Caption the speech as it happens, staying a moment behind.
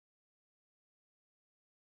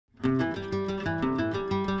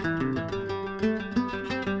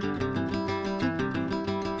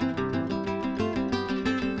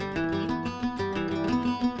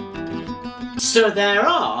So there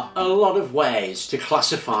are a lot of ways to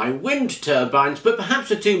classify wind turbines, but perhaps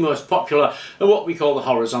the two most popular are what we call the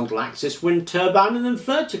horizontal axis wind turbine and the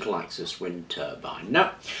vertical axis wind turbine.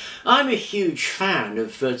 Now, I'm a huge fan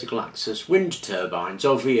of vertical axis wind turbines,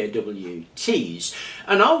 or VAWTs,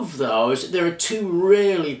 and of those there are two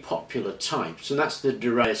really popular types, and that's the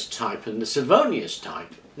Duraeus type and the Savonius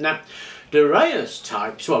type. Now, Duraeus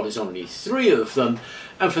types, well, there's only 3 of them,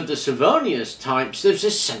 and for the Savonius types there's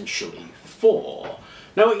essentially 4.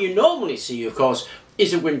 Now what you normally see, of course,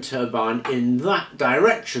 is a wind turbine in that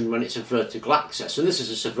direction when it's a vertical axis, and this is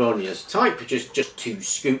a Savonius type, which is just 2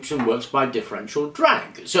 scoops and works by differential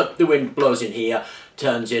drag. So the wind blows in here,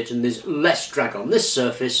 turns it, and there's less drag on this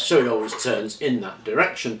surface, so it always turns in that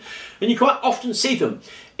direction. And you quite often see them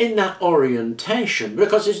in that orientation,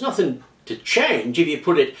 because there's nothing to change if you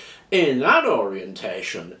put it in that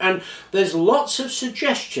orientation. And there's lots of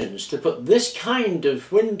suggestions to put this kind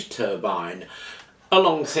of wind turbine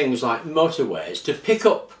along things like motorways to pick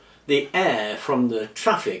up the air from the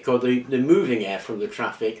traffic, or the moving air from the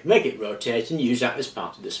traffic, make it rotate and use that as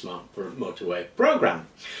part of the smart motorway program.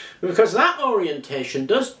 Because that orientation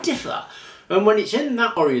does differ, and when it's in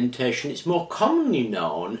that orientation it's more commonly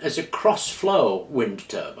known as a cross-flow wind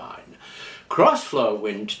turbine. Cross-flow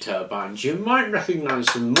wind turbines, you might recognise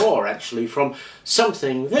them more actually from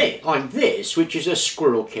something like this, which is a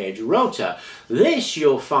squirrel cage rotor. This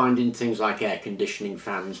you'll find in things like air conditioning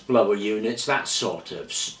fans, blower units, that sort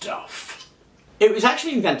of stuff. It was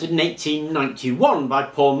actually invented in 1891 by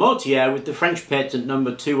Paul Motier with the French patent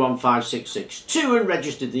number 215662 and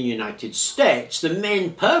registered in the United States. The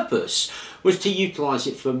main purpose was to utilise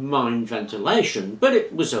it for mine ventilation, but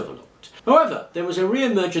it was overlooked. However, there was a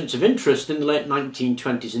re-emergence of interest in the late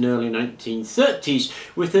 1920s and early 1930s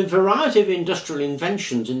with a variety of industrial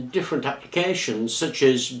inventions in different applications, such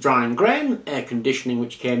as drying grain, air conditioning,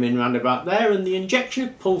 which came in round about there, and the injection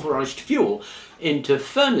of pulverised fuel into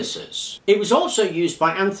furnaces. It was also used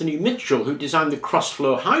by Anthony Mitchell, who designed the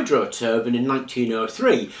cross-flow hydro turbine in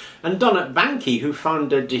 1903, and Donat Banki, who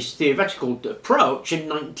founded this theoretical approach in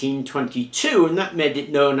 1922, and that made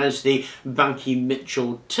it known as the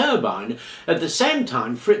Banki-Mitchell turbine. At the same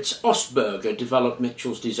time, Fritz Osberger developed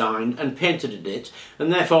Mitchell's design and patented it,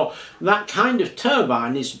 and therefore that kind of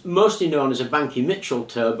turbine is mostly known as a Banki-Mitchell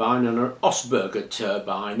turbine and an Osberger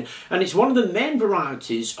turbine, and it's one of the main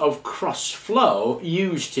varieties of cross-flow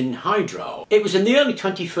used in hydro. It was in the early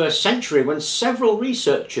 21st century when several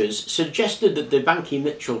researchers suggested that the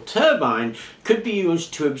Banki-Mitchell turbine could be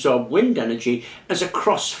used to absorb wind energy as a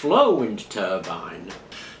cross-flow wind turbine.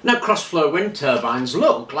 Now, cross-flow wind turbines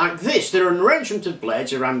look like this. They're an arrangement of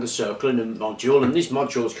blades around the circle in a module, and these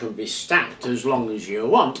modules can be stacked as long as you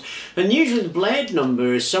want. And usually the blade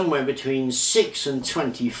number is somewhere between 6 and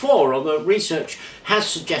 24, although research has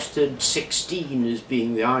suggested 16 as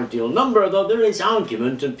being the ideal number, although there is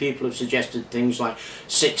argument, and people have suggested things like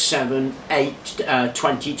 6, 7, 8,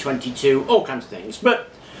 20, 22, all kinds of things. But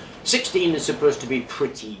 16 is supposed to be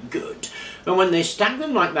pretty good. And when they stack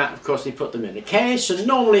them like that, of course, they put them in a case, and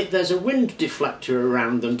normally there's a wind deflector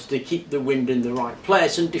around them to keep the wind in the right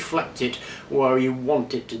place and deflect it where you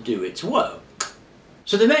want it to do its work.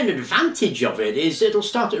 So the main advantage of it is it'll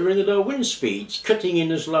start at really low wind speeds, cutting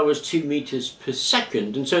in as low as 2 meters per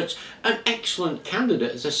second, and so it's an excellent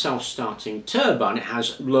candidate as a self-starting turbine. It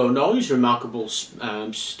has low noise, remarkable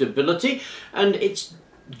stability, and its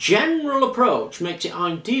general approach makes it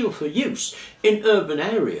ideal for use in urban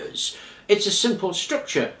areas. It's a simple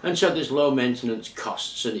structure, and so there's low maintenance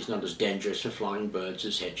costs, and it's not as dangerous for flying birds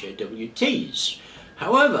as HAWTs.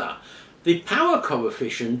 However, the power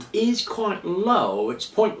coefficient is quite low. It's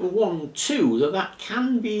 0.12, though that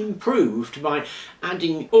can be improved by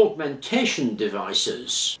adding augmentation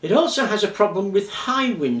devices. It also has a problem with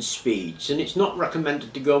high wind speeds, and it's not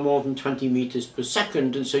recommended to go more than 20 meters per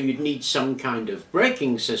second, and so you'd need some kind of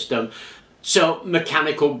braking system. So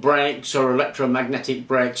mechanical brakes or electromagnetic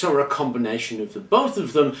brakes, or a combination of the both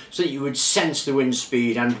of them, so that you would sense the wind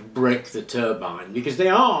speed and brake the turbine, because they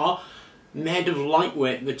are made of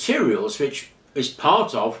lightweight materials, which is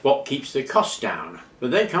part of what keeps the cost down. But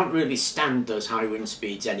they can't really stand those high wind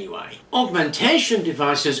speeds anyway. Augmentation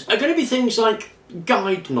devices are going to be things like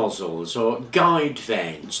guide nozzles or guide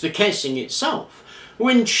vanes, the casing itself,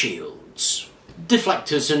 windshields,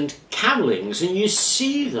 deflectors and cowlings, and you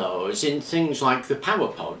see those in things like the power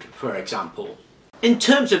pod, for example. In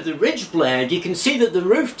terms of the RidgeBlade, you can see that the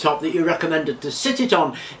rooftop that you're recommended to sit it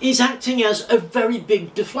on is acting as a very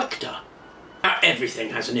big deflector. everything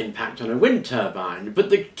has an impact on a wind turbine, but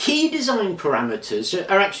the key design parameters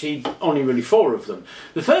are actually only really 4 of them.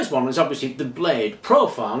 The first one is obviously the blade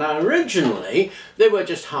profile. Now originally they were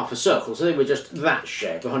just half a circle, so they were just that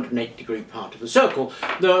shape, 180-degree part of a circle,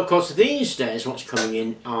 though of course these days what's coming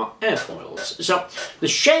in are airfoils. So the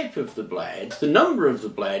shape of the blade, the number of the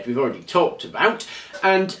blade we've already talked about,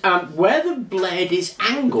 and where the blade is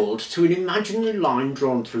angled to an imaginary line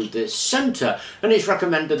drawn through this centre, and it's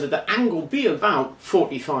recommended that the angle be about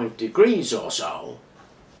 45 degrees or so.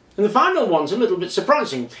 And the final one's a little bit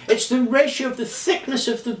surprising. It's the ratio of the thickness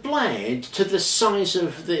of the blade to the size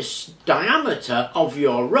of this diameter of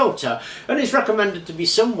your rotor, and it's recommended to be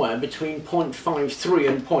somewhere between 0.53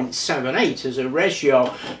 and 0.78 as a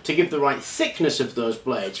ratio to give the right thickness of those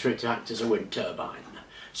blades for it to act as a wind turbine.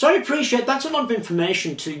 So I appreciate that's a lot of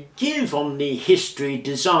information to give on the history,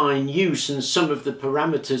 design, use and some of the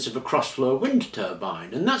parameters of a cross-flow wind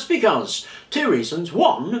turbine. And that's because 2 reasons.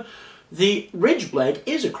 1, the RidgeBlade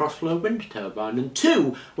is a cross-flow wind turbine. And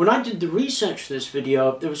 2, when I did the research for this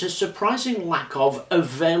video, there was a surprising lack of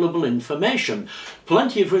available information.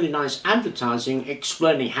 Plenty of really nice advertising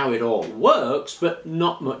explaining how it all works, but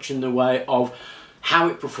not much in the way of how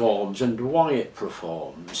it performs and why it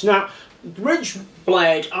performs. Now,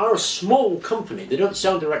 RidgeBlade are a small company. They don't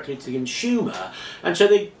sell directly to the consumer, and so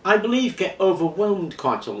they, I believe, get overwhelmed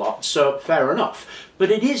quite a lot, so fair enough.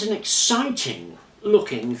 But it is an exciting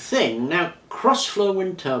looking thing. Now, cross-flow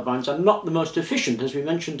wind turbines are not the most efficient, as we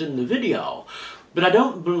mentioned in the video, but I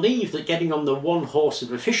don't believe that getting on the 1 horse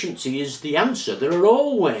of efficiency is the answer. There are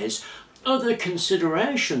always other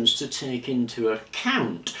considerations to take into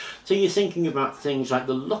account. So you're thinking about things like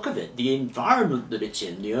the look of it, the environment that it's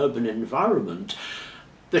in, the urban environment,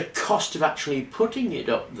 the cost of actually putting it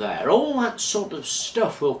up there. All that sort of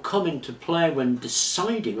stuff will come into play when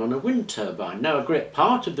deciding on a wind turbine. Now, a great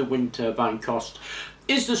part of the wind turbine cost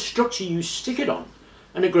is the structure you stick it on.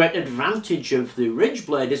 And a great advantage of the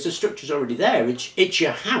RidgeBlade is the structure's already there. It's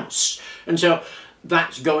your house. And so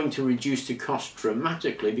that's going to reduce the cost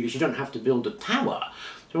dramatically because you don't have to build a tower.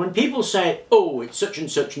 So when people say, oh, it's such and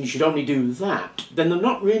such and you should only do that, then they're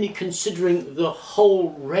not really considering the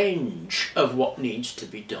whole range of what needs to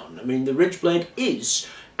be done. I mean, the RidgeBlade is,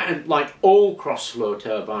 and like all cross-flow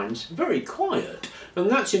turbines, very quiet. And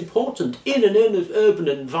that's important in an urban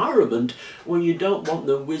environment where you don't want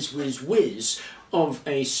the whiz-whiz-whiz of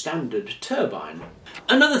a standard turbine.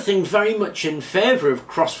 Another thing very much in favour of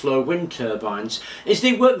cross-flow wind turbines is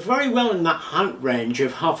they work very well in that height range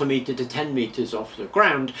of 0.5 metre to 10 metres off the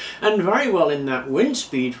ground, and very well in that wind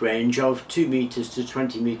speed range of 2 metres to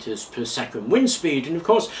 20 metres per second wind speed. And of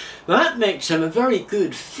course that makes them a very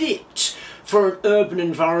good fit for an urban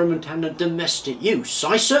environment and a domestic use.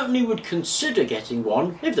 I certainly would consider getting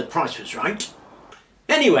one if the price was right.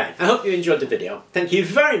 Anyway, I hope you enjoyed the video. Thank you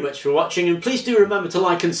very much for watching, and please do remember to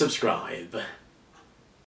like and subscribe.